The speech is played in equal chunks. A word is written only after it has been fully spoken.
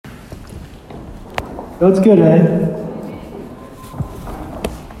God's good, eh?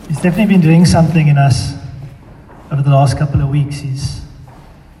 He's definitely been doing something in us over the last couple of weeks. He's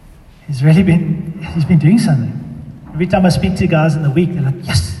been doing something. Every time I speak to guys in the week, they're like,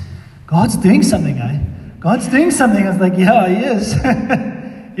 yes, God's doing something, eh? God's doing something. I was like, yeah, He is.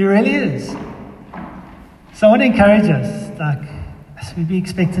 He really is. So I want to encourage us, like, we'd be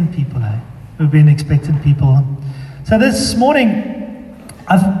expectant people, eh? We've been expectant people. So this morning,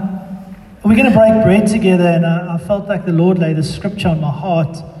 we're going to break bread together, and I felt like the Lord laid a scripture on my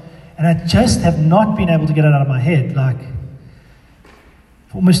heart, and I just have not been able to get it out of my head. Like,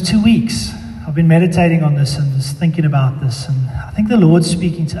 for almost 2 weeks, I've been meditating on this and just thinking about this, and I think the Lord's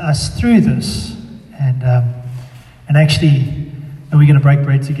speaking to us through this. And actually, we're going to break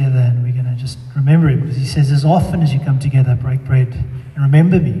bread together, and we're going to just remember Him, because He says, as often as you come together, break bread and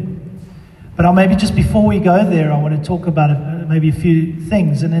remember me. But maybe just before we go there, I want to talk about maybe a few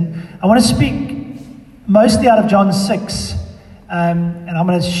things. And then I want to speak mostly out of John 6. And I'm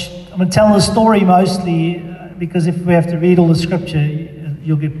going to tell the story mostly, because if we have to read all the scripture,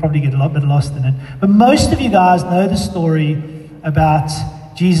 you'll probably get a lot bit lost in it. But most of you guys know the story about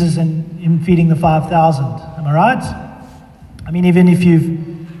Jesus and Him feeding the 5,000. Am I right? I mean, even if you've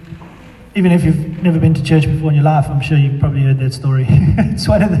never been to church before in your life, I'm sure you've probably heard that story. It's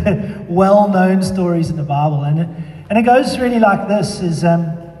one of the well-known stories in the Bible. And it goes really like this,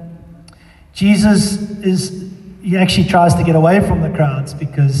 he actually tries to get away from the crowds,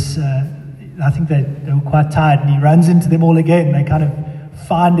 because I think they were quite tired, and He runs into them all again. They kind of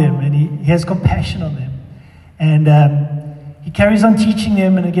find Him, and he has compassion on them. And he carries on teaching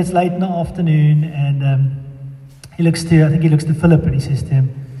them, and it gets late in the afternoon, and he looks to Philip, and he says to him,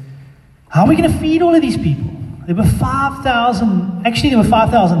 how are we going to feed all of these people? There were 5,000, actually there were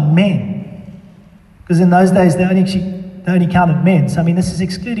 5,000 men. Because in those days, they only counted men. So, I mean, this is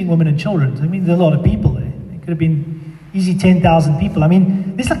excluding women and children. So, I mean, there's a lot of people there. It could have been easy 10,000 people. I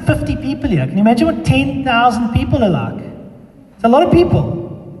mean, there's like 50 people here. Can you imagine what 10,000 people are like? It's a lot of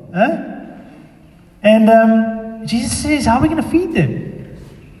people. Huh? And Jesus says, how are we going to feed them?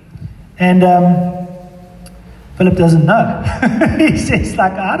 And Philip doesn't know. He says,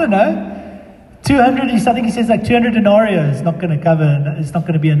 like, I don't know. 200, I think he says like 200 denarii is not going to cover, it's not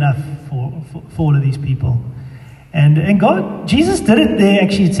going to be enough for all of these people. And God, Jesus did it there,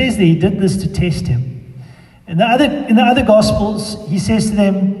 actually it says that He did this to test Him. In the other Gospels, He says to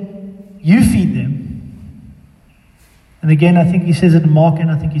them, you feed them. And again, I think He says it in Mark, and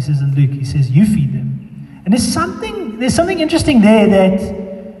I think He says in Luke, He says, you feed them. And there's something interesting there that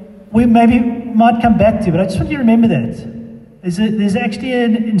we maybe might come back to, but I just want you to remember that. There's actually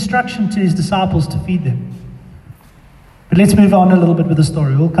an instruction to His disciples to feed them. But let's move on a little bit with the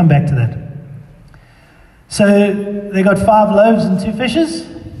story. We'll come back to that. So they got 5 loaves and 2 fishes.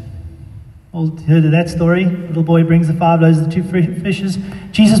 All heard of that story. Little boy brings the 5 loaves and 2 fishes.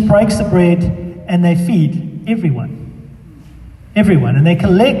 Jesus breaks the bread, and they feed everyone. Everyone. And they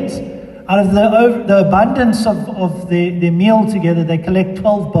collect, out of the abundance of their meal together, they collect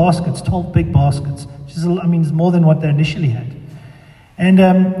 12 baskets, 12 big baskets. Which is, I mean, it's more than what they initially had. And,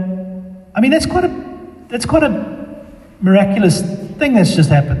 I mean, that's quite a miraculous thing that's just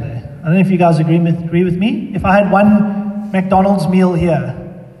happened there. I don't know if you guys agree with me. If I had one McDonald's meal here,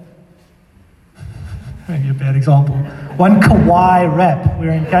 maybe a bad example, one Kauai wrap.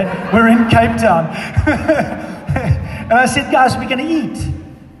 We're in Cape Town. And I said, guys, we're going to eat.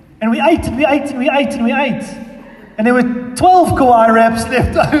 And we ate, and we ate, and we ate, and we ate. And there were 12 Kauai wraps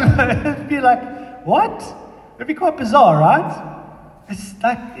left over. It'd be like, what? It'd be quite bizarre, right? It's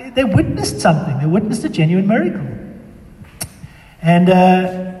like they witnessed something. They witnessed a genuine miracle. And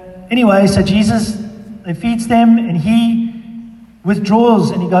anyway, so Jesus, He feeds them, and He withdraws,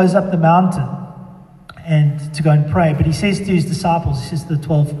 and He goes up the mountain and to go and pray. But He says to His disciples, He says to the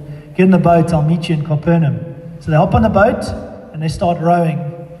 12, get in the boat, I'll meet you in Capernaum. So they hop on the boat, and they start rowing.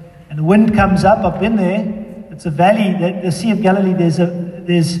 And the wind comes up. I've been there. It's a valley. The Sea of Galilee,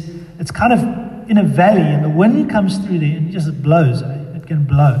 it's kind of in a valley, and the wind comes through there, and it just blows. It can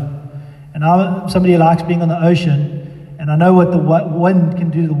blow. And I'm somebody who likes being on the ocean, and I know what the wind can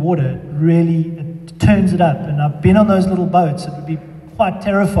do to the water. It turns it up. And I've been on those little boats. It would be quite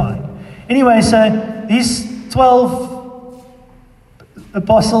terrifying. Anyway, so these 12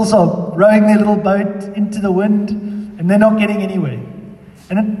 apostles are rowing their little boat into the wind, and they're not getting anywhere.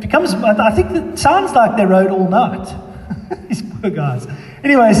 And it becomes, I think it sounds like they rowed all night. These poor guys.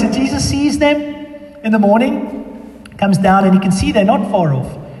 Anyway, so Jesus sees them in the morning, comes down, and He can see they're not far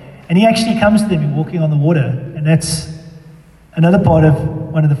off. And He actually comes to them walking on the water. And that's another part of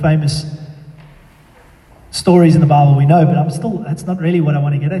one of the famous stories in the Bible we know, but that's not really what I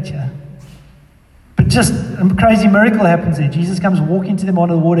want to get at here. But just a crazy miracle happens there. Jesus comes walking to them on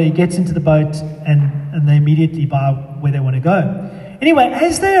the water. He gets into the boat, and they immediately buy where they want to go. Anyway,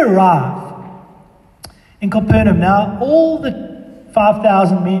 as they arrive in Capernaum, now all the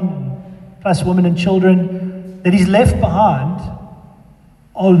 5,000 men plus women and children that he's left behind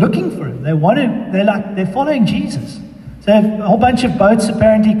are looking for him. They're following Jesus. So a whole bunch of boats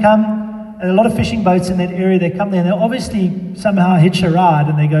apparently come. And a lot of fishing boats in that area, they come there and they obviously somehow hitch a ride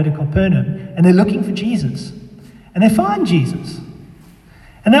and they go to Capernaum and they're looking for Jesus. And they find Jesus.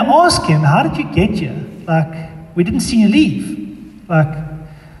 And they ask him, how did you get here? We didn't see you leave.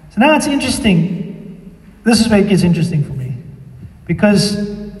 So now it's interesting. This is where it gets interesting for me.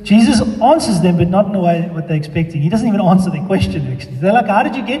 Because Jesus answers them, but not in the way what they're expecting. He doesn't even answer their question, actually. They're like, how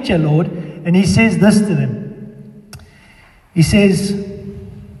did you get here, Lord? And he says this to them. He says,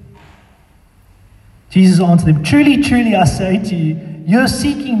 Jesus answered them, truly, truly, I say to you, you're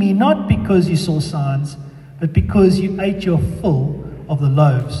seeking me not because you saw signs, but because you ate your fill of the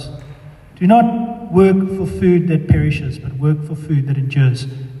loaves. Do not work for food that perishes, but work for food that endures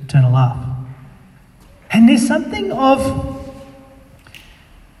eternal life. And there's something of,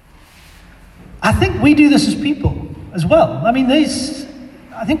 I think we do this as people as well. I mean,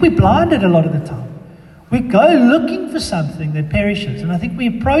 I think we're blinded a lot of the time. We go looking for something that perishes. And I think we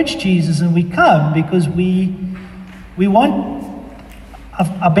approach Jesus and we come because we want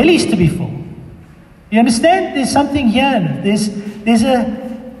our bellies to be full. You understand? There's something here.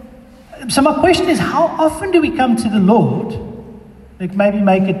 So my question is, how often do we come to the Lord? Maybe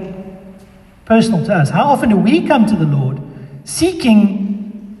make it personal to us. How often do we come to the Lord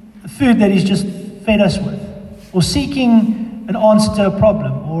seeking the food that He's just fed us with? Or seeking an answer to a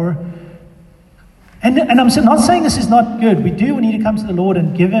problem? And I'm not saying this is not good. We need to come to the Lord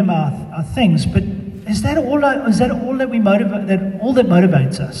and give Him our things. But is that all that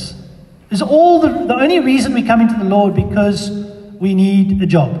motivates us? Is the only reason we come into the Lord because we need a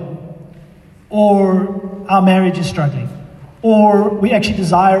job, or our marriage is struggling, or we actually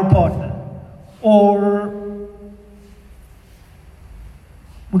desire a partner, or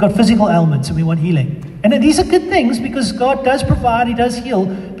we've got physical ailments and we want healing? And these are good things because God does provide, He does heal,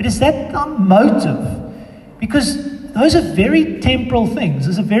 but is that our motive? Because those are very temporal things.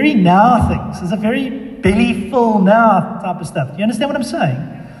 Those are very now things. Those are very belly full now type of stuff. Do you understand what I'm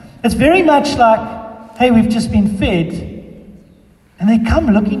saying? It's very much like, hey, we've just been fed, and they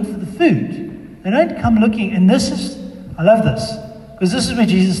come looking for the food. They don't come looking, and I love this, because this is where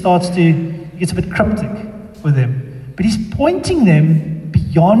Jesus gets a bit cryptic with them. But He's pointing them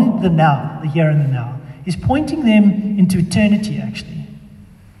beyond the now, the here and the now. He's pointing them into eternity, actually.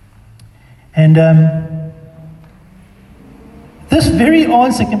 And this very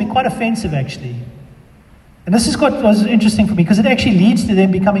answer can be quite offensive, actually. And this is what was interesting for me, because it actually leads to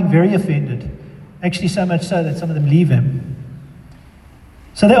them becoming very offended. Actually, so much so that some of them leave Him.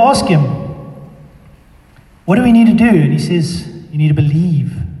 So they ask Him, what do we need to do? And He says, you need to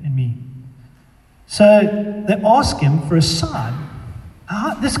believe in me. So they ask Him for a sign.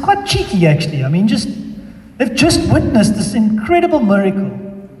 This is quite cheeky, actually. I mean, they've just witnessed this incredible miracle,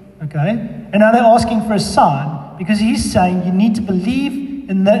 okay? And now they're asking for a sign because He's saying you need to believe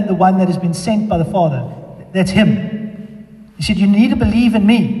in the one that has been sent by the Father. That's Him. He said, you need to believe in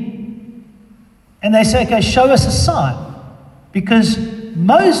me. And they say, okay, show us a sign. Because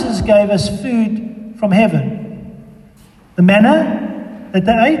Moses gave us food from heaven. The manna that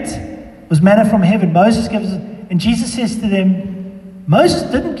they ate was manna from heaven. Moses gave us, and Jesus says to them, Moses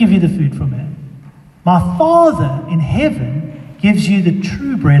didn't give you the food from heaven. My Father in heaven gives you the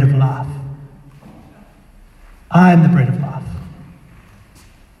true bread of life. I am the bread of life.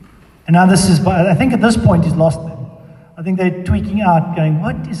 And now I think at this point He's lost them. I think they're tweaking out, going,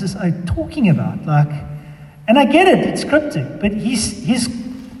 what is this talking about? And I get it, it's cryptic, but he's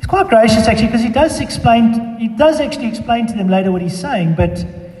quite gracious actually, because he does actually explain to them later what He's saying, but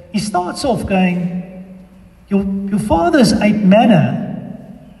He starts off going, your fathers ate manna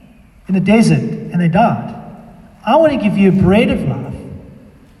in the desert and they died. I want to give you a bread of life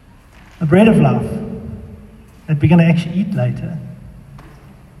that we're going to actually eat later,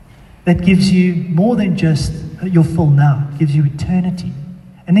 that gives you more than just your full now, it gives you eternity.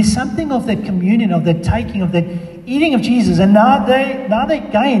 And there's something of that communion, of that taking, of that eating of Jesus. And now they're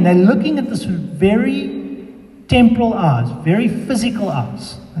looking at this with very temporal eyes, very physical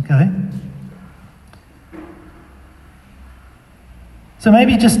eyes, okay? So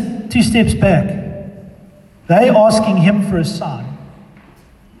maybe just 2 steps back. They're asking Him for a sign.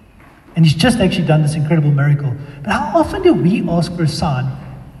 And He's just actually done this incredible miracle. But how often do we ask for a sign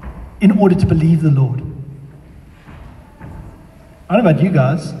in order to believe the Lord? I don't know about you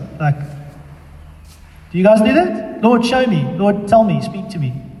guys. Do you guys do that? Lord, show me. Lord, tell me. Speak to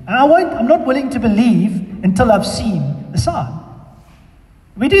me. And I'm not willing to believe until I've seen the sign.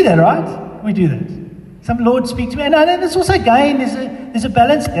 We do that, right? We do that. Some Lord speak to me. And there's also, again, there's a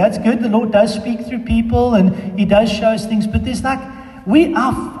balance there. It's good. The Lord does speak through people and He does show us things. But there's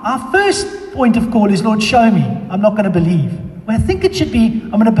our first point of call is, Lord, show me. I'm not going to believe. Well, I think it should be,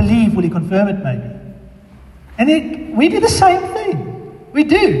 I'm going to believe. Will He confirm it maybe? And we do the same thing. We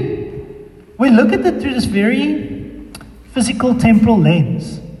do. We look at it through this very physical, temporal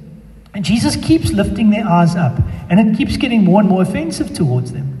lens. And Jesus keeps lifting their eyes up. And it keeps getting more and more offensive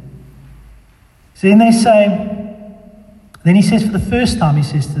towards them. So then they say, then He says for the first time, He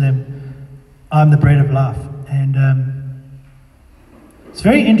says to them, I'm the bread of life. And it's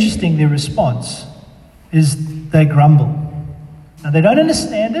very interesting, their response is they grumble. Now they don't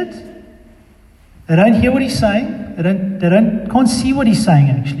understand it. They don't hear what He's saying. They can't see what He's saying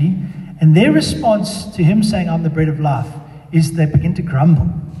actually. And their response to Him saying, I'm the bread of life, is they begin to grumble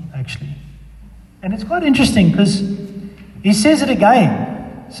actually. And it's quite interesting because He says it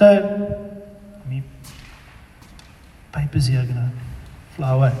again. So, papers here are going to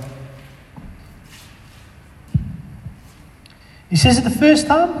fly away. He says it the first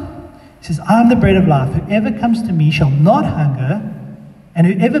time. He says, I am the bread of life. Whoever comes to me shall not hunger, and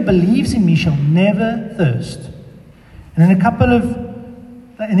whoever believes in me shall never thirst. And then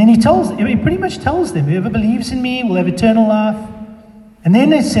and then he pretty much tells them, whoever believes in me will have eternal life. And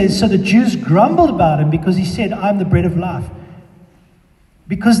then it says, so the Jews grumbled about Him because He said, I am the bread of life.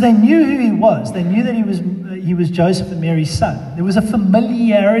 Because they knew who He was. They knew that He was Joseph and Mary's son. There was a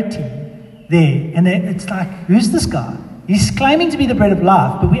familiarity there. And it's like, who's this guy? He's claiming to be the bread of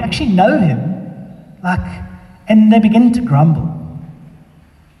life, but we actually know Him. And they begin to grumble.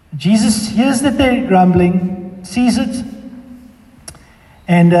 Jesus hears that they're grumbling, sees it.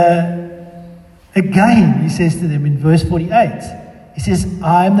 And again, He says to them in verse 48, He says,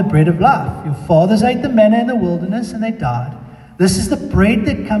 I am the bread of life. Your fathers ate the manna in the wilderness and they died. This is the bread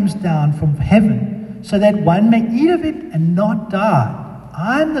that comes down from heaven, so that one may eat of it and not die.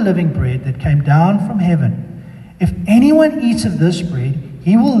 I am the living bread that came down from heaven. If anyone eats of this bread,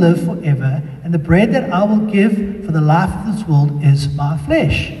 he will live forever, and the bread that I will give for the life of this world is my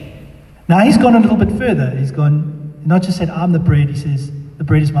flesh. Now He's gone a little bit further. He's not just said, I'm the bread, He says, the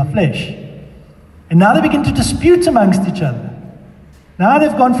bread is my flesh. And now they begin to dispute amongst each other. Now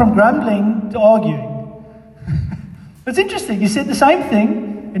they've gone from grumbling to arguing. It's interesting. He said the same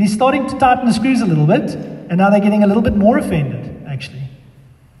thing, and He's starting to tighten the screws a little bit, and now they're getting a little bit more offended, actually.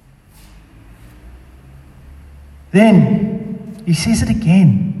 Then He says it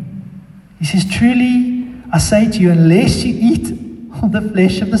again. He says, truly, I say to you, unless you eat of the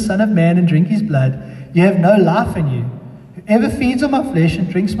flesh of the Son of Man and drink His blood, you have no life in you. Whoever feeds on my flesh and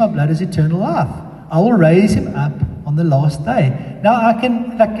drinks my blood has eternal life. I will raise him up on the last day. Now I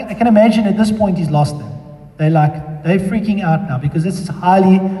can imagine at this point He's lost them. They're freaking out now because this is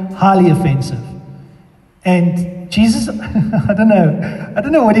highly, highly offensive. And Jesus, I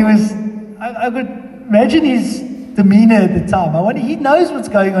don't know what He was. I could imagine His demeanor at the time. I wonder, He knows what's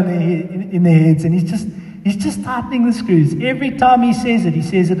going on in their heads, and He's just tightening the screws. Every time He says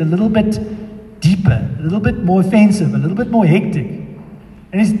it a little bit deeper, a little bit more offensive, a little bit more hectic.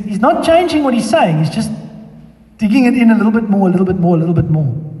 And He's not changing what He's saying. He's just digging it in a little bit more, a little bit more, a little bit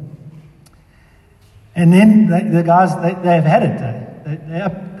more. And then the guys, they have had it.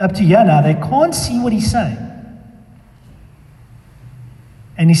 They're up to here now. They can't see what He's saying.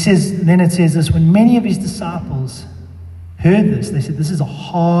 And then it says this, when many of His disciples heard this, they said, this is a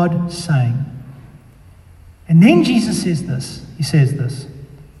hard saying. And then Jesus says this. He says this.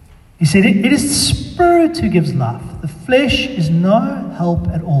 He said, it is the Spirit who gives life. The flesh is no help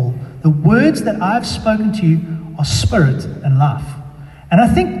at all. The words that I've spoken to you are spirit and life. And I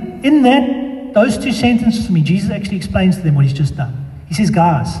think in those two sentences to me, Jesus actually explains to them what He's just done. He says,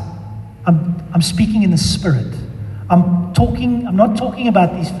 guys, I'm speaking in the Spirit. I'm not talking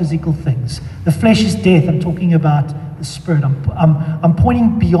about these physical things. The flesh is death. I'm talking about the Spirit. I'm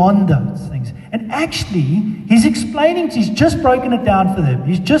pointing beyond those things. And actually, He's He's just broken it down for them.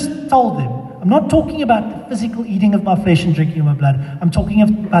 He's just told them, I'm not talking about the physical eating of my flesh and drinking of my blood. I'm talking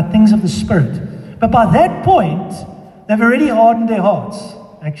about things of the Spirit. But by that point, they've already hardened their hearts.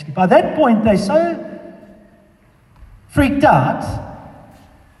 Actually, by that point, they're so freaked out,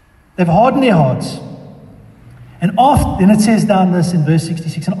 they've hardened their hearts. And then it says down this in verse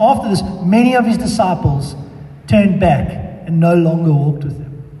 66, and after this, many of His disciples turned back and no longer walked with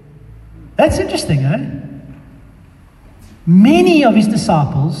Him. That's interesting, eh? Many of His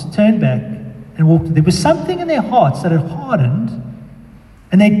disciples turned back and walked with Him. There was something in their hearts that had hardened,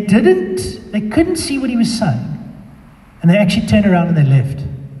 And they couldn't see what he was saying. And they actually turned around and they left.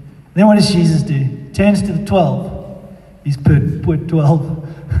 Then what does Jesus do? He turns to the 12. He's put 12.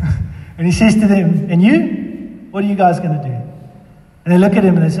 And he says to them, and you? What are you guys going to do? And they look at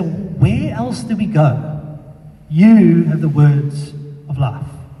him and they say, where else do we go? You have the words of life.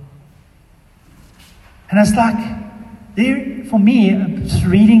 And it's like, there, for me, just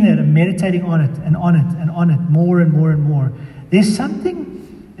reading that and meditating on it and on it and on it more and more and more, there's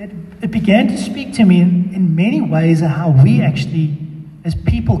something that it began to speak to me in many ways of how we actually, as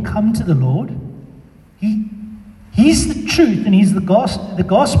people, come to the Lord. He's the truth and He's the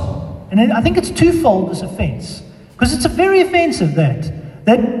gospel. And I think it's twofold, this offense. Because it's a very offensive, that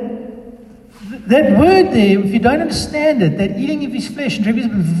word there, if you don't understand it, that eating of His flesh and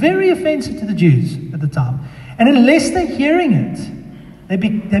drinking, was very offensive to the Jews at the time. And unless they're hearing it, they're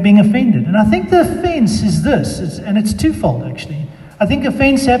being offended. And I think the offense is this, and it's twofold actually. I think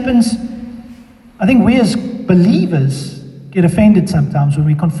offense happens, I think we as believers get offended sometimes when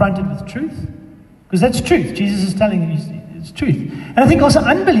we're confronted with truth. Because that's truth. Jesus is telling you it's truth. And I think also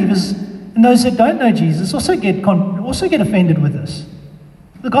unbelievers and those that don't know Jesus also get offended with this.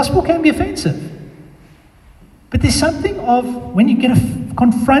 The gospel can be offensive. But there's something of when you get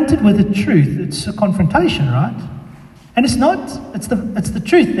confronted with the truth, it's a confrontation, right? And it's the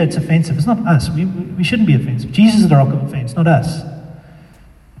truth that's offensive. It's not us. We shouldn't be offensive. Jesus is the rock of offense, not us.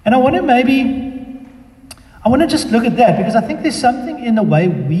 And I want to just look at that, because I think there's something in the way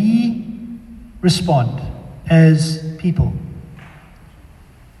we respond as people.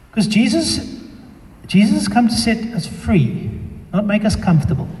 Because Jesus has come to set us free, not make us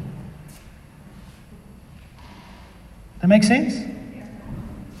comfortable. That makes sense?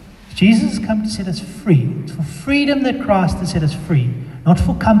 Jesus has come to set us free. It's for freedom that Christ has set us free, not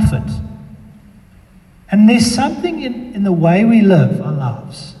for comfort. And there's something in the way we live our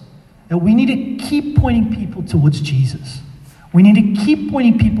lives that we need to keep pointing people towards Jesus. We need to keep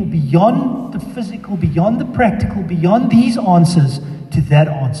pointing people beyond the physical, beyond the practical, beyond these answers to that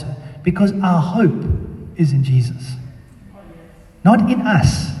answer. Because our hope is in Jesus. Not in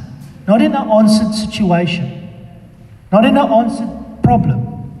us. Not in our answered situation. Not in our answered problem.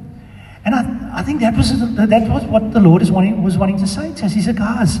 And I think that was what the Lord was wanting to say to us. He said,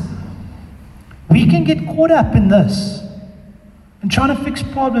 guys, we can get caught up in this and trying to fix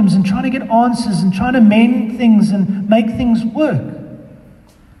problems and trying to get answers and trying to mend things and make things work.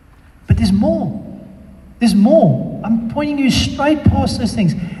 But there's more. There's more. I'm pointing you straight past those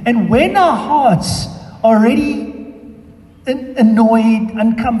things. And when our hearts are already annoyed,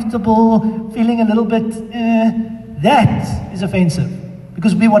 uncomfortable, feeling a little bit, that is offensive.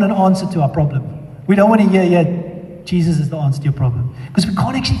 Because we want an answer to our problem. We don't want to hear, Jesus is the answer to your problem. Because we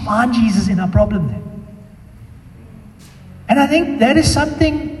can't actually find Jesus in our problem then. And I think that is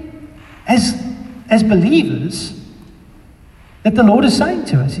something, as believers, that the Lord is saying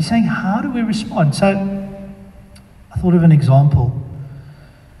to us. He's saying, how do we respond? So, I thought of an example.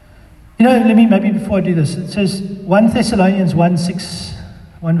 Maybe before I do this, it says 1 Thessalonians 1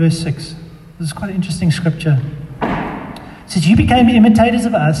 verse 6. This is quite an interesting scripture. It says, you became imitators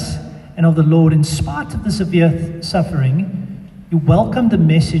of us and of the Lord in spite of the severe suffering. You welcomed the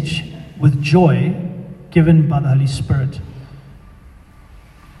message with joy given by the Holy Spirit.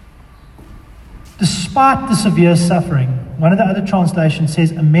 Despite the severe suffering, one of the other translations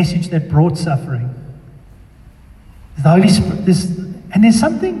says a message that brought suffering. The Holy Spirit, there's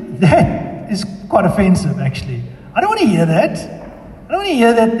something that is quite offensive actually. I don't want to hear that. I don't want to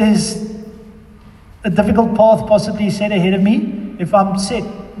hear that there's a difficult path possibly set ahead of me if I'm set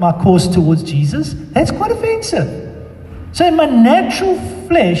my course towards Jesus. That's quite offensive. So in my natural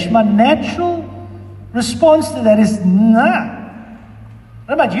flesh, my natural response to that is, nah. I don't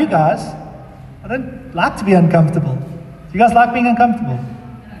know about you guys. I don't like to be uncomfortable. Do you guys like being uncomfortable?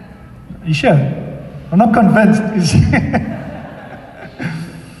 Are you sure? I'm not convinced.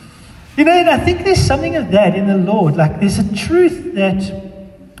 And I think there's something of that in the Lord. Like there's a truth that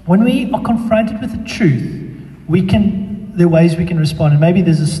when we are confronted with the truth, there are ways we can respond. And maybe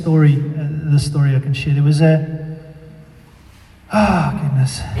there's a story, I can share. There was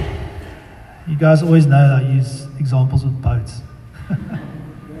goodness. You guys always know that I use examples with boats.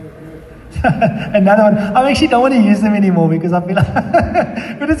 Another one, I actually don't want to use them anymore because I feel like,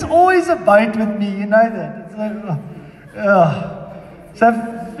 but it's always a boat with me, you know that. It's like,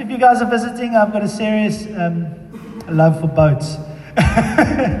 So if you guys are visiting, I've got a serious love for boats.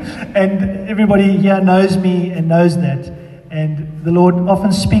 And everybody here knows me and knows that. And the Lord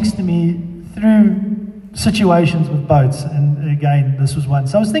often speaks to me through situations with boats. And again, this was one.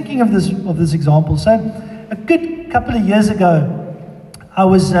 So I was thinking of this example. So a good couple of years ago, I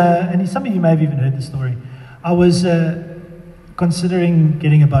was, and some of you may have even heard the story, I was considering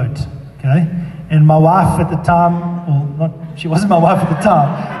getting a boat, okay? And my wife at the time, well, not, she wasn't my wife at the time.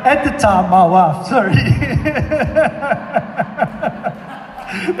 At the time, my wife, sorry.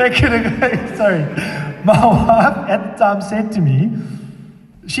 That could have, sorry. My wife at the time said to me,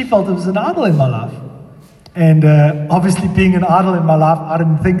 she felt it was an idol in my life. And obviously being an idol in my life, I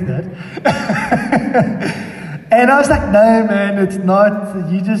didn't think that. And I was like, no, man, it's not.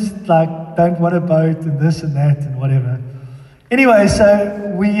 You just like don't want a boat and this and that and whatever. Anyway,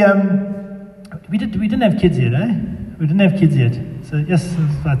 so we didn't have kids yet, eh? We didn't have kids yet. So yes, it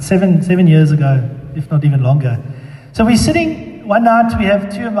was about seven years ago, if not even longer. So we're sitting one night. We have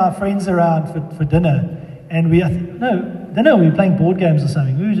two of our friends around for dinner, and we were playing board games or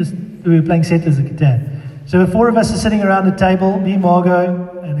something. We were playing Settlers of Catan. So the four of us are sitting around the table. Me,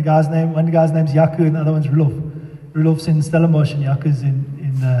 Margot, and one guy's name's Yaku, and the other one's Rudolf. Rudolf's in Stellenbosch, and Yaku's in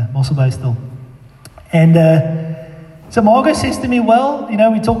Mossel Bay still. And so Margot says to me, well,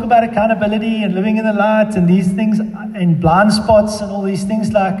 we talk about accountability and living in the light and these things and blind spots and all these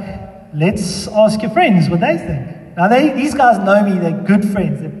things, like, let's ask your friends what they think. Now, these guys know me. They're good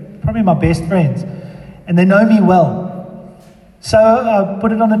friends. They're probably my best friends. And they know me well. So I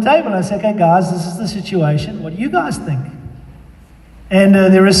put it on the table and I said, okay, guys, this is the situation. What do you guys think? And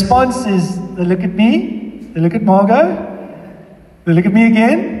their response is, they look at me, they look at Margot, they look at me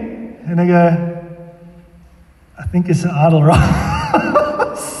again, and they go, I think it's an idol, right?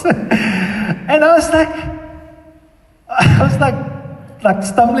 And I was like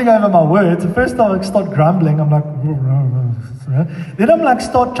stumbling over my words. At first I start grumbling. I'm like, then I'm like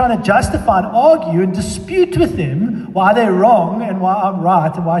start trying to justify and argue and dispute with them why they're wrong and why I'm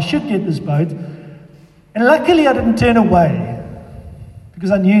right and why I should get this boat. And luckily I didn't turn away,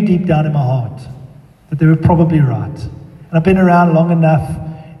 because I knew deep down in my heart that they were probably right. And I've been around long enough,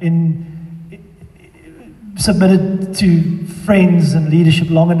 submitted to friends and leadership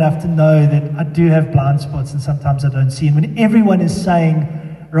long enough to know that I do have blind spots and sometimes I don't see. And when everyone is saying,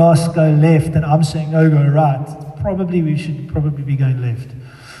 Ross, go left, and I'm saying, no, go right, we should probably be going left.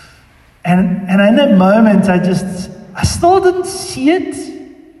 And in that moment, I still didn't see it,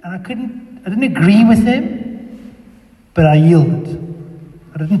 and I didn't agree with them, but I yielded.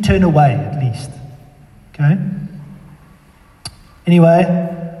 I didn't turn away, at least. Okay?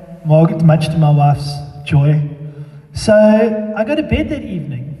 Anyway, Margaret, much to my wife's joy. So I go to bed that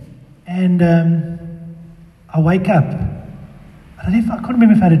evening, and I wake up. I can't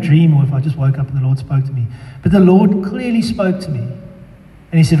remember if I had a dream or if I just woke up and the Lord spoke to me. But the Lord clearly spoke to me,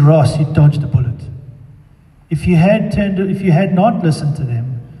 and He said, Ross, you dodged a bullet. If you had not listened to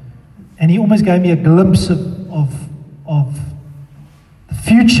them, and He almost gave me a glimpse of the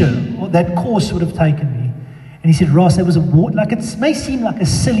future, or that course would have taken me. And He said, Ross, that was it may seem like a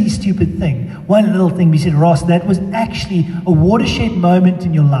silly, stupid thing. One little thing, but He said, Ross, that was actually a watershed moment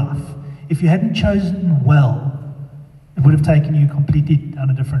in your life. If you hadn't chosen well, it would have taken you completely down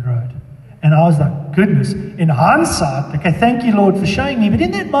a different road. And I was like, goodness, in hindsight, okay, thank you, Lord, for showing me. But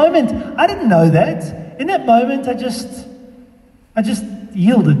in that moment, I didn't know that. In that moment, I just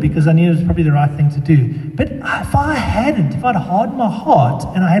yielded because I knew it was probably the right thing to do. But if I'd hardened my heart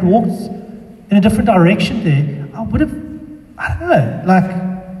and I had walked in a different direction there, I would have, I don't know,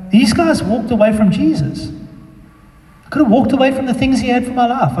 like these guys walked away from Jesus. I could have walked away from the things He had for my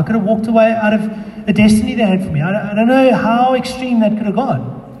life. I could have walked away out of a destiny they had for me. I don't know how extreme that could have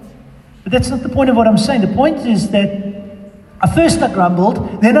gone. But that's not the point of what I'm saying. The point is that at first I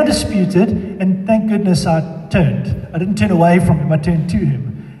grumbled, then I disputed, and thank goodness I turned. I didn't turn away from Him, I turned to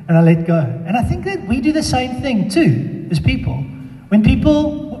Him, and I let go. And I think that we do the same thing too, as people. When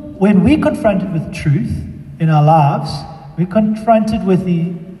we're confronted with truth in our lives, we're confronted with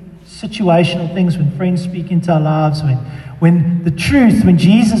the situational things, when friends speak into our lives, when the truth, when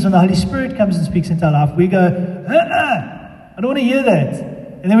Jesus, when the Holy Spirit comes and speaks into our life, we go, I don't want to hear that.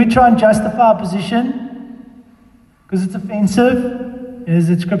 And then we try and justify our position because it's offensive. As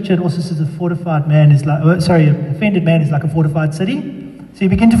in Scripture, it also says offended man is like a fortified city. So you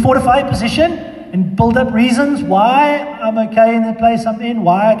begin to fortify your position and build up reasons why I'm okay in the place I'm in,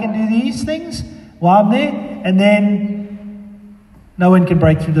 why I can do these things, why I'm there, and then no one can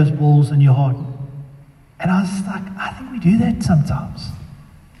break through those walls in your heart. And I was like, I think we do that sometimes.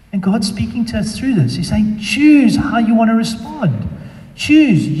 And God's speaking to us through this. He's saying, choose how you want to respond.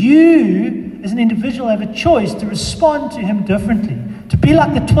 Choose. You, as an individual, have a choice to respond to Him differently. To be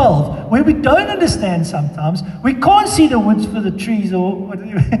like the 12, where we don't understand sometimes. We can't see the woods for the trees, or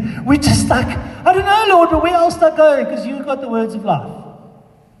we're just like, I don't know, Lord, but where else do I go? Because You've got the words of life.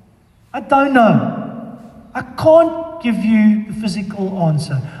 I don't know. I can't give you the physical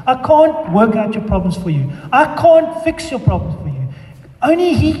answer. I can't work out your problems for you. I can't fix your problems for you.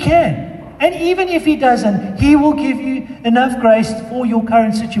 Only He can. And even if He doesn't, He will give you enough grace for your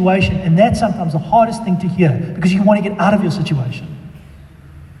current situation. And that's sometimes the hardest thing to hear, because you want to get out of your situation.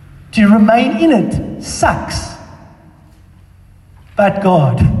 To remain in it sucks. But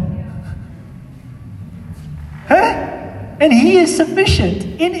God. Huh? And He is sufficient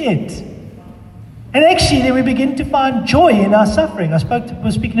in it. And actually, then we begin to find joy in our suffering. I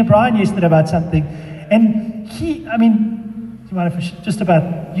was speaking to Brian yesterday about something. And do you mind if just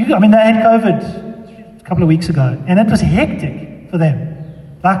about you? They had COVID a couple of weeks ago. And it was hectic for them.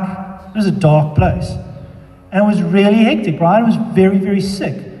 Like, it was a dark place. And it was really hectic. Brian was very, very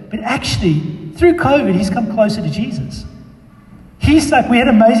sick. But actually, through COVID, he's come closer to Jesus. He's like, we had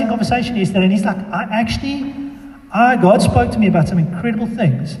an amazing conversation yesterday, and he's like, God spoke to me about some incredible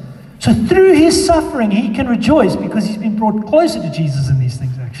things. So through his suffering, he can rejoice because he's been brought closer to Jesus in these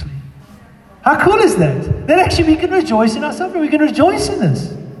things, actually. How cool is that? That actually we can rejoice in our suffering. We can rejoice in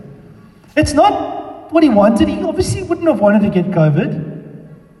this. It's not what he wanted. He obviously wouldn't have wanted to get COVID.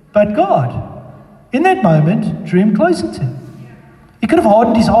 But God, in that moment, drew him closer to him. He could have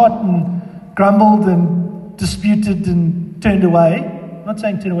hardened his heart and grumbled and disputed and turned away. I'm not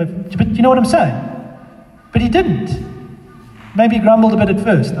saying turn away from, but you know what I'm saying? But he didn't. Maybe he grumbled a bit at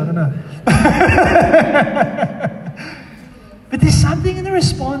first. I don't know. But there's something in the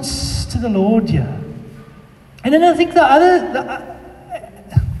response to the Lord here. And then I think so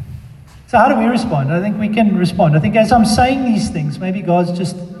how do we respond? I think we can respond. I think as I'm saying these things, maybe God's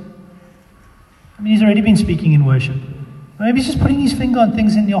just, He's already been speaking in worship. Maybe He's just putting His finger on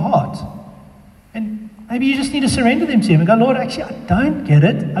things in your heart. And maybe you just need to surrender them to Him and go, Lord, actually, I don't get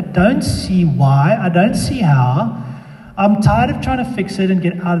it. I don't see why. I don't see how. I'm tired of trying to fix it and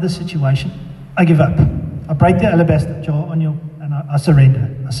get out of the situation. I give up. I break the alabaster jar on you and I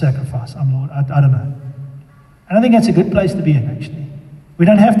surrender. I sacrifice. I'm Lord. I don't know. And I think that's a good place to be in, actually. We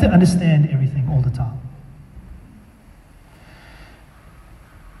don't have to understand everything all the time.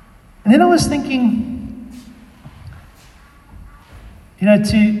 And then I was thinking,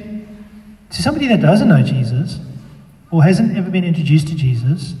 to somebody that doesn't know Jesus or hasn't ever been introduced to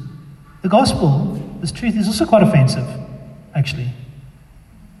Jesus, the gospel, this truth, is also quite offensive, actually.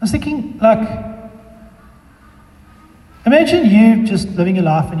 I was thinking, imagine you just living your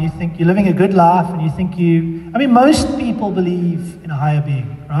life and you think you're living a good life and you think most people believe in a higher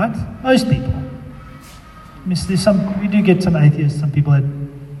being, right? Most people. We do get some atheists, some people that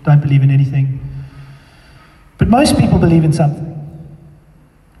don't believe in anything. But most people believe in something.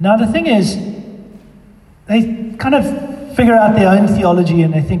 Now, the thing is, they kind of figure out their own theology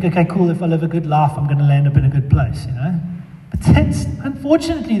and they think, okay, cool, if I live a good life, I'm going to land up in a good place, But that's,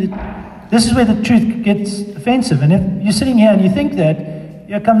 unfortunately, this is where the truth gets offensive. And if you're sitting here and you think that,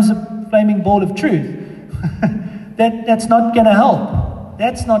 here comes a flaming ball of truth. That's not going to help.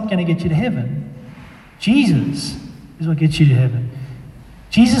 That's not going to get you to heaven. Jesus is what gets you to heaven.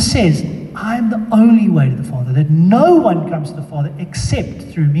 Jesus says, I am the only way to the Father, that no one comes to the Father except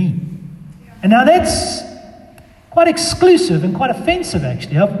through me. And now that's quite exclusive and quite offensive,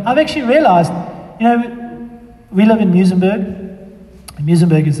 actually. I've actually realized, we live in Muizenberg. And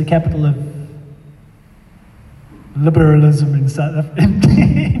Muizenberg is the capital of liberalism in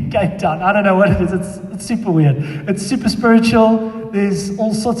Cape Town. I don't know what it is. It's super weird. It's super spiritual. There's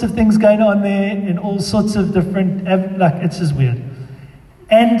all sorts of things going on there in all sorts of different, it's just weird.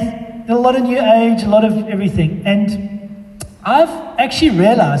 And a lot of new age, a lot of everything. And I've actually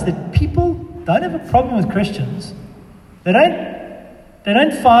realized that people don't have a problem with Christians. They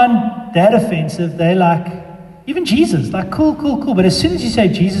don't find that offensive. They even Jesus, cool. But as soon as you say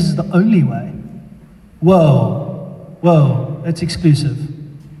Jesus is the only way, whoa, that's exclusive.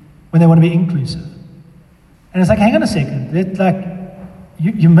 When they want to be inclusive. And it's hang on a second.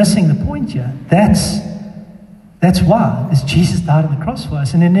 You're missing the point here. That's why, is Jesus died on the cross for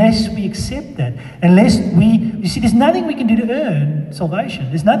us. And unless we accept that, there's nothing we can do to earn salvation.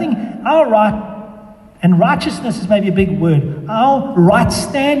 There's nothing, our right, and righteousness is maybe a big word, our right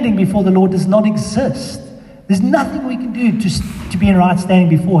standing before the Lord does not exist. There's nothing we can do to be in right standing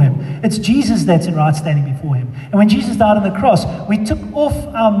before Him. It's Jesus that's in right standing before Him. And when Jesus died on the cross, we took off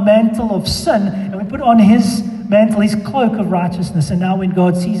our mantle of sin and we put on His mantle, His cloak of righteousness. And now when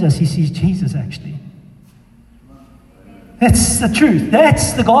God sees us, He sees Jesus, actually. That's the truth.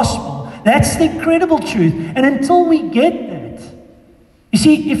 That's the gospel. That's the incredible truth. And until we get that, you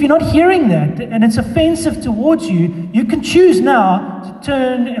see, if you're not hearing that and it's offensive towards you, you can choose now to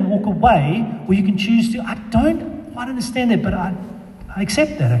turn and walk away, or you can choose to, I don't quite understand that, but I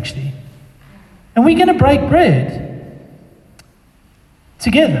accept that, actually. And we're going to break bread.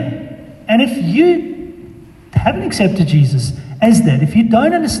 together. And if you haven't accepted Jesus as that, if you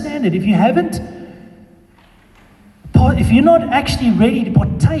don't understand it, if you're not actually ready to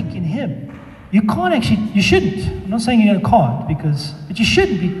partake in Him, you shouldn't. I'm not saying you can't, but you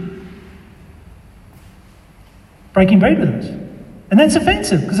shouldn't be breaking bread with us. And that's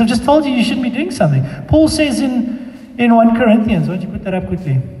offensive, because I've just told you shouldn't be doing something. Paul says in 1 Corinthians, why don't you put that up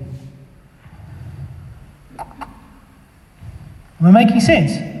quickly? Am I making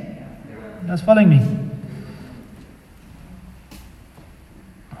sense? You guys following me?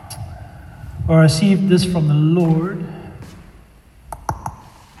 For I received this from the Lord.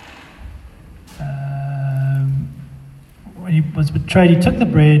 When he was betrayed, he took the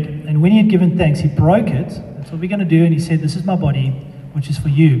bread, and when he had given thanks, he broke it. That's what we're going to do. And he said, "This is my body, which is for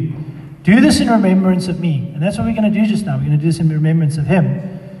you. Do this in remembrance of me." And that's what we're going to do just now. We're going to do this in remembrance of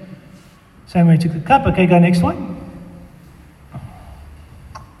Him. Same way he took the cup. Okay, go next one.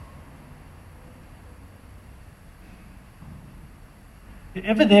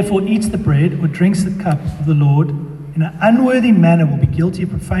 Whoever therefore eats the bread or drinks the cup of the Lord in an unworthy manner will be guilty of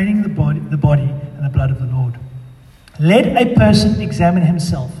profaning the body and the blood of the Lord. Let a person examine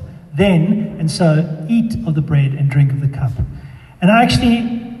himself then, and so eat of the bread and drink of the cup. And I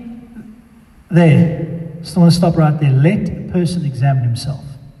actually, just want to stop right there. Let a person examine himself.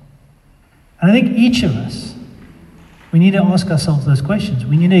 And I think each of us, we need to ask ourselves those questions.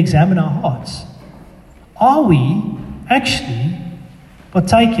 We need to examine our hearts. Are we actually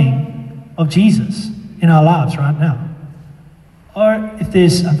partaking of Jesus in our lives right now? Or if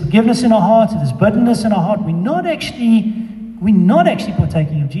there's unforgiveness in our heart, if there's bitterness in our heart, we're not actually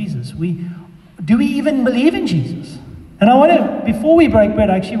partaking of Jesus. Do we even believe in Jesus? And before we break bread,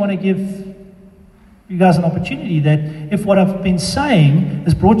 I actually want to give you guys an opportunity that if what I've been saying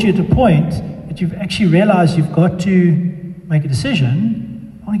has brought you to a point that you've actually realized you've got to make a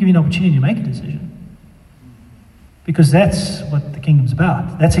decision, I want to give you an opportunity to make a decision. Because that's what the kingdom's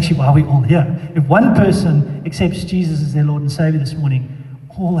about. That's actually why we're all here. If one person accepts Jesus as their Lord and Savior this morning,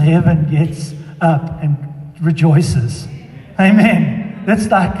 all heaven gets up and rejoices. Amen.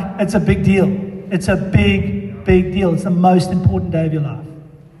 It's a big deal. It's a big, big deal. It's the most important day of your life.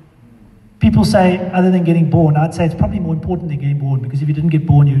 People say, other than getting born, I'd say it's probably more important than getting born, because if you didn't get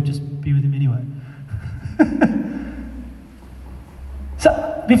born, you would just be with Him anyway.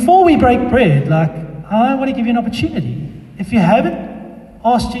 So, before we break bread, I want to give you an opportunity. If you haven't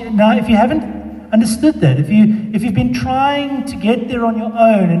understood that, if you've been trying to get there on your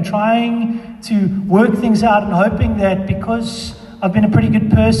own and trying to work things out and hoping that because I've been a pretty good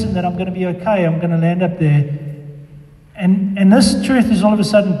person that I'm going to be okay, I'm going to land up there, and this truth has all of a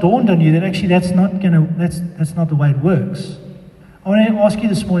sudden dawned on you that actually that's not the way it works. I want to ask you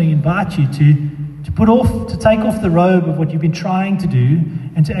this morning, invite you to take off the robe of what you've been trying to do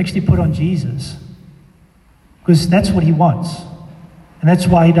and to actually put on Jesus. Because that's what He wants. And that's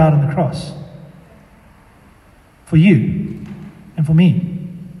why He died on the cross. For you and for me.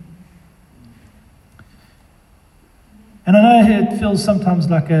 And I know it feels sometimes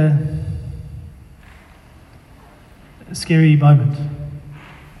like a scary moment.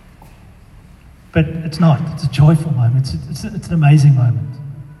 But it's not. It's a joyful moment. It's an amazing moment.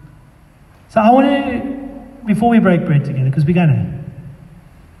 So I want to, before we break bread together, because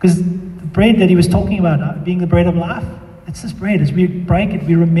the bread that he was talking about being the bread of life, it's this bread. As we break it,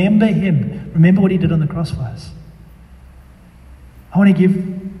 we remember Him. Remember what He did on the cross for us. I want to give,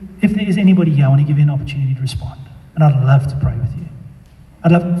 if there is anybody here, I want to give you an opportunity to respond. And I'd love to pray with you.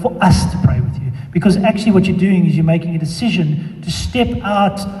 I'd love for us to pray with you. Because actually what you're doing is you're making a decision to step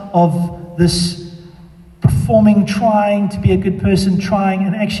out of this performing, trying to be a good person,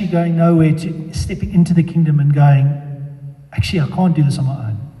 and actually going nowhere, to stepping into the kingdom and going, actually I can't do this on my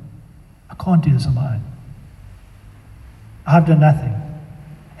own. I can't do this on my own. I've done nothing.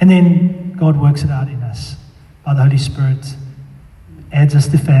 And then God works it out in us by the Holy Spirit, adds us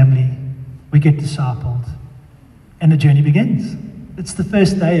to family, we get discipled, and the journey begins. It's the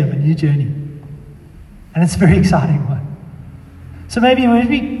first day of a new journey. And it's a very exciting one. So maybe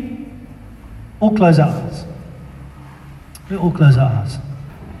we all close our eyes. We all close our eyes.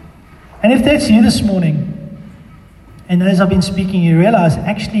 And if that's you this morning, and as I've been speaking, you realize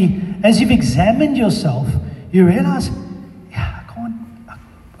actually, as you've examined yourself, you realize,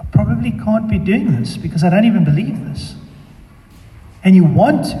 I probably can't be doing this because I don't even believe this. And you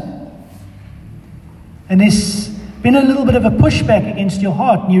want to. And there's been a little bit of a pushback against your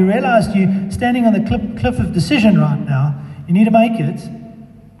heart, and you realize you're standing on the cliff of decision right now. You need to make it.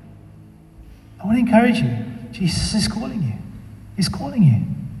 I want to encourage you. Jesus is calling you. He's calling you.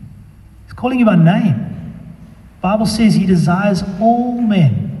 He's calling you by name. The Bible says he desires all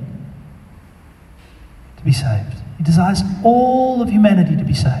men to be saved. He desires all of humanity to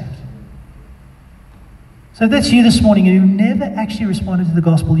be saved. So if that's you this morning and you've never actually responded to the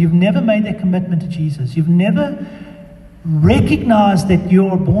gospel, you've never made that commitment to Jesus, you've never recognized that you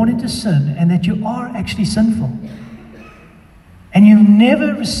are born into sin and that you are actually sinful, and you've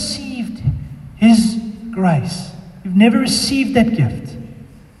never received his grace, you've never received that gift,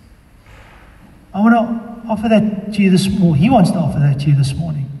 I want to offer that to you this morning. He wants to offer that to you this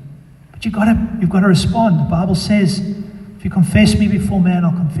morning. But you've got to respond. The Bible says, if you confess me before man,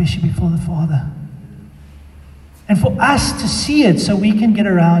 I'll confess you before the Father. And for us to see it so we can get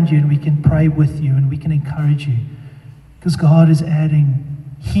around you and we can pray with you and we can encourage you. Because God is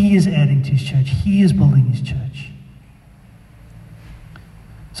adding, he is adding to his church. He is building his church.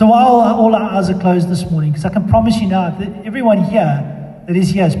 So while all our eyes are closed this morning, because I can promise you now that everyone here that is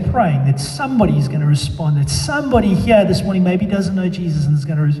here is praying that somebody is going to respond, that somebody here this morning maybe doesn't know Jesus and is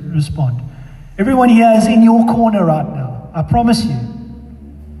going to respond. Everyone here is in your corner right now. I promise you.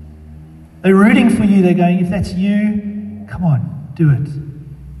 They're rooting for you. They're going, if that's you, come on, do it.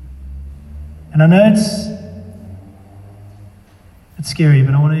 And I know it's scary,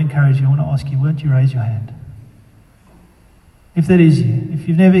 but I want to encourage you. I want to ask you, won't you raise your hand? If that is you, if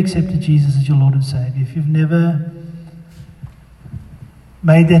you've never accepted Jesus as your Lord and Savior, if you've never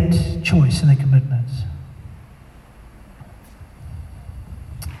made that choice and that commitment,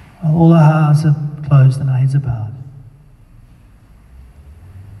 all our eyes are closed and our heads are bowed.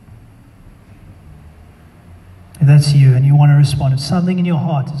 If that's you and you want to respond, if something in your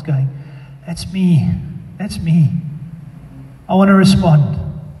heart is going, that's me, I want to respond,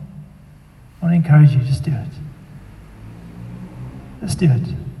 I want to encourage you, just do it. Let's do it.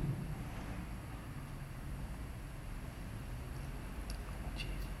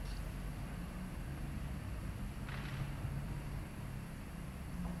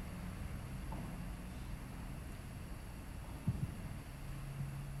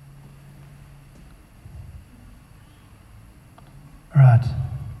 All right.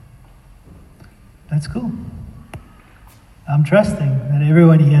 That's cool. I'm trusting that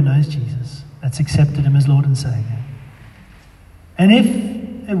everyone here knows Jesus, that's accepted him as Lord and Savior. And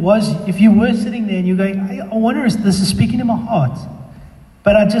if you were sitting there and you're going, I wonder if this is speaking to my heart,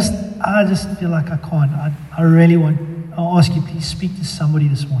 but I just feel like I can't. I'll ask you, please speak to somebody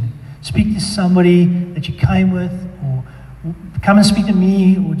this morning. Speak to somebody that you came with, or come and speak to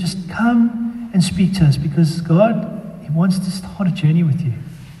me, or just come and speak to us, because God, he wants to start a journey with you.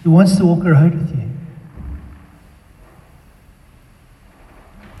 He wants to walk a road with you.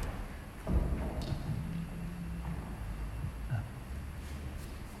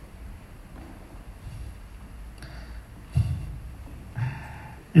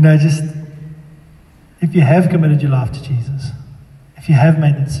 Just if you have committed your life to Jesus, if you have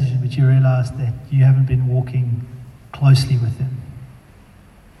made the decision, but you realize that you haven't been walking closely with him,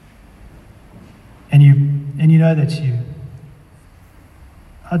 and you know that's you,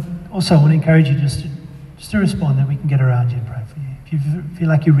 I also want to encourage you just to respond, that we can get around you and pray for you. If you feel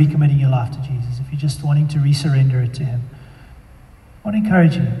like you're recommitting your life to Jesus, if you're just wanting to resurrender it to him, I want to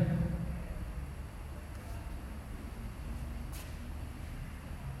encourage you.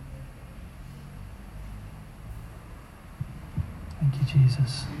 Thank you,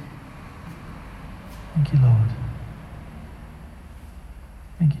 Jesus. Thank you, Lord.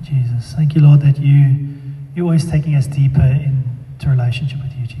 Thank you, Jesus. Thank you, Lord, that you're always taking us deeper into relationship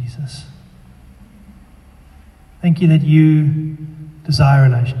with you, Jesus. Thank you that you desire a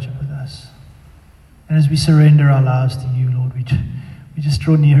relationship with us. And as we surrender our lives to you, Lord, we just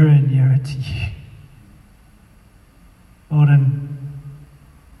draw nearer and nearer to you. Lord, and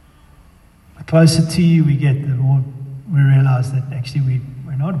the closer to you we get, the more we realize that actually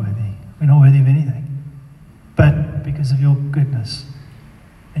we're not worthy. We're not worthy of anything. But because of your goodness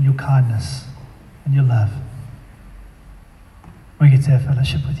and your kindness and your love, we get to have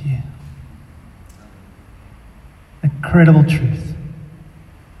fellowship with you. Incredible truth.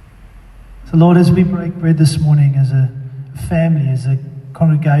 So Lord, as we break bread this morning as a family, as a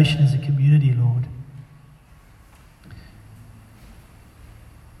congregation, as a community, Lord,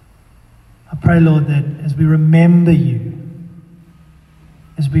 I pray, Lord, that as we remember you,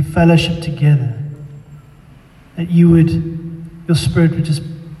 as we fellowship together, that your Spirit would just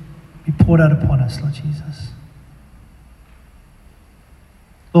be poured out upon us, Lord Jesus.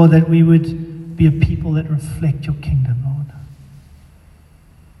 Lord, that we would be a people that reflect your kingdom, Lord.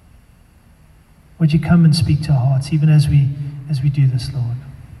 Would you come and speak to our hearts, even as we do this, Lord?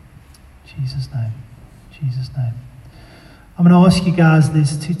 In Jesus' name. In Jesus' name. I'm going to ask you guys,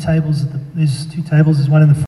 there's two tables. There's one in the front.